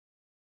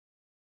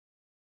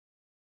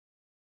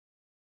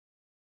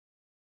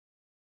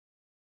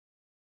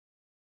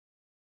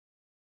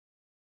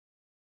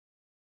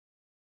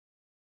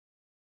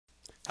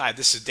Hi,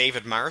 this is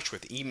David Marsh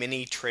with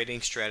EMini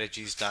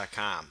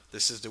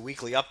This is the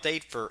weekly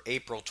update for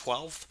April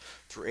 12th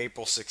through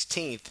April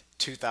 16th,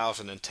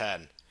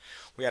 2010.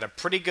 We had a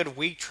pretty good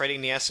week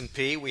trading the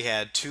S&P. We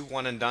had two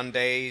one and done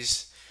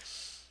days.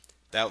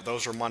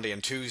 Those were Monday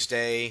and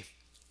Tuesday.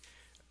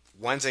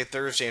 Wednesday,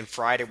 Thursday, and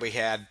Friday we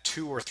had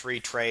two or three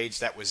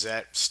trades. That was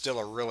it. Still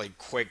a really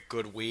quick,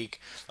 good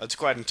week. Let's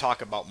go ahead and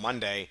talk about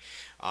Monday.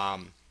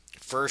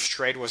 First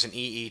trade was an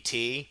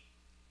EET.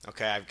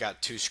 Okay, I've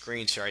got two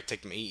screens here. I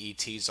take my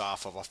EETs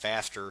off of a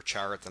faster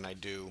chart than I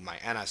do my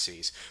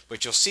NSEs.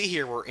 But you'll see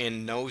here we're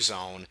in no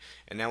zone,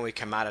 and then we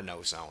come out of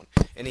no zone.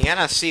 And the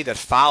NSE that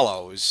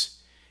follows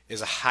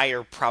is a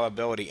higher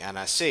probability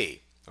NSE.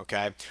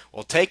 Okay,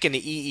 well, taking the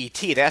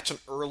EET, that's an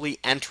early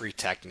entry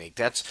technique.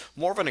 That's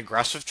more of an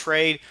aggressive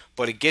trade,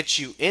 but it gets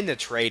you in the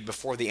trade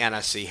before the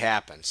NSE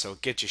happens. So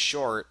it gets you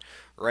short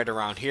right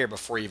around here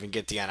before you even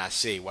get the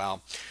NSE.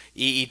 Well,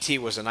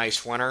 EET was a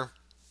nice winner.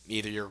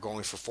 Either you're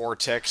going for 4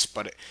 ticks,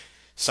 but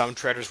some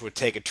traders would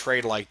take a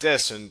trade like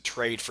this and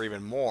trade for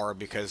even more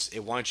because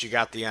once you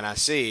got the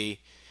NSE,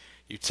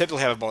 you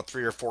typically have about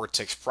 3 or 4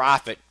 ticks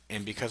profit,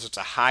 and because it's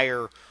a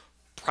higher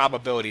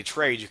probability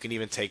trade, you can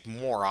even take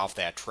more off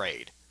that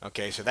trade.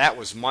 Okay, so that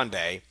was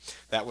Monday.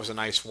 That was a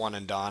nice one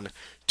and done.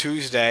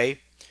 Tuesday,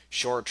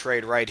 short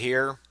trade right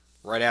here,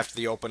 right after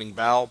the opening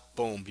bell.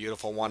 Boom,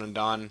 beautiful one and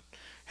done.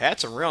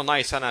 Had some real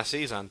nice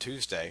NSEs on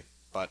Tuesday,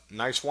 but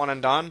nice one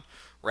and done.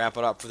 Wrap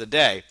it up for the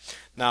day.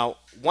 Now,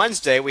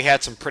 Wednesday, we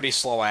had some pretty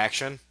slow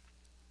action.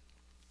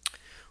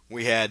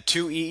 We had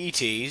two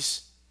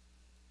EETs.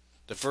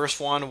 The first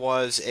one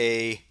was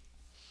a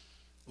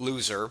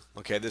loser.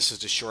 Okay, this is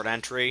the short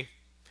entry.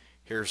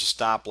 Here's a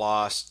stop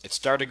loss. It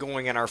started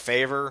going in our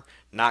favor,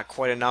 not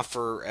quite enough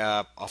for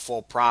a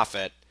full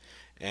profit,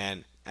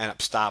 and ended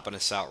up stopping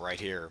us out right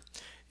here.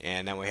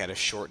 And then we had a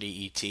short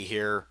EET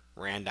here,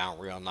 ran down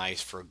real nice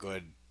for a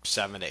good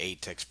 7 to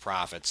 8 ticks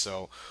profit.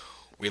 So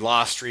we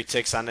lost 3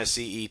 ticks on this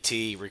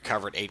EET,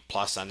 recovered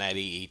 8+ on that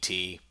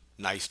EET.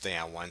 Nice day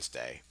on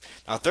Wednesday.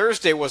 Now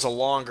Thursday was a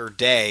longer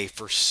day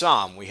for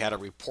some. We had a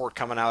report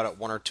coming out at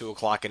 1 or 2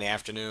 o'clock in the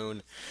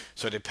afternoon.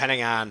 So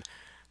depending on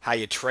how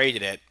you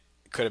traded it,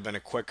 could have been a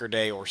quicker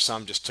day, or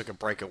some just took a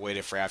break and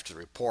waited for after the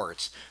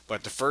reports.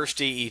 But the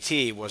first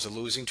EET was a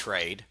losing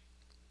trade.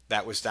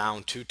 That was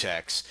down 2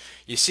 ticks.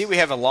 You see we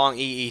have a long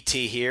EET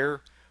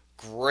here.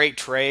 Great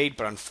trade,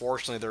 but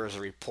unfortunately there was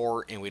a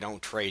report, and we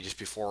don't trade just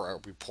before a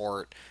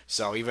report.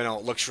 So even though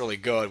it looks really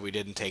good, we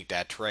didn't take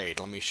that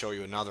trade. Let me show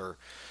you another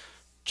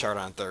chart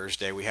on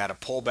Thursday. We had a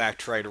pullback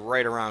trade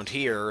right around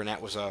here, and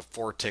that was a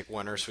 4 tick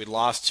winner. So we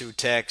lost 2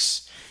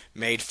 ticks,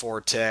 made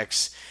 4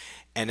 ticks.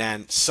 And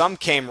then some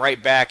came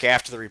right back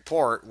after the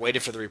report,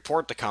 waited for the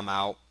report to come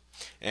out,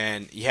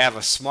 and you have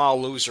a small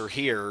loser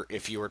here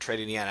if you were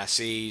trading the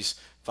NSEs,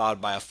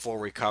 followed by a full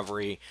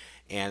recovery,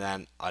 and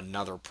then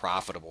another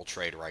profitable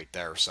trade right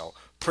there. So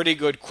pretty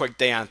good quick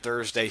day on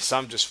Thursday.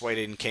 Some just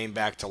waited and came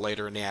back to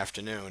later in the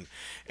afternoon.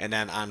 And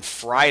then on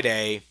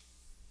Friday,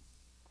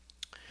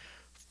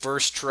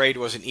 first trade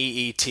was an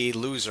EET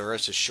loser.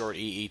 It's a short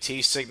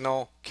EET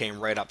signal. Came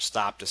right up,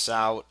 stopped us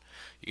out.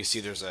 You can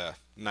see there's a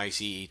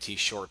nice EET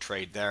short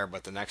trade there,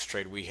 but the next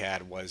trade we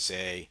had was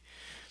a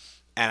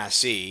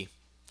NSE,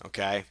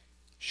 okay,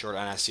 short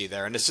NSE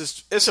there, and this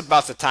is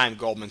about the time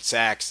Goldman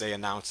Sachs, they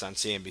announced on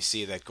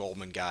CNBC that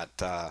Goldman got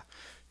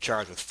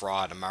charged with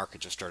fraud. The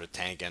market just started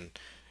tanking.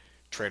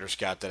 Traders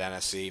got that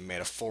NSE,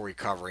 made a full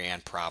recovery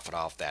and profit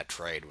off that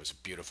trade. It was a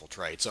beautiful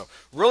trade. So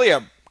really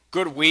a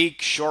good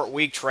week, short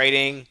week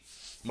trading.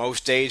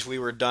 Most days we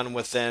were done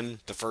within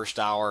the first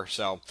hour,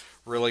 so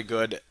really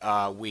good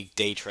week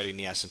day trading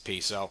the S&P.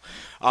 So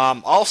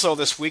also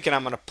this weekend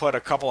I'm going to put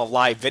a couple of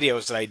live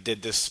videos that I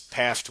did this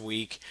past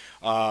week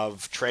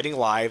of trading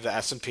live the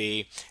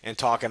S&P and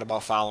talking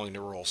about following the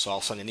rules. So I'll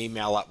send an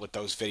email out with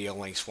those video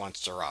links once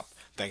they're up.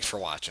 Thanks for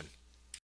watching.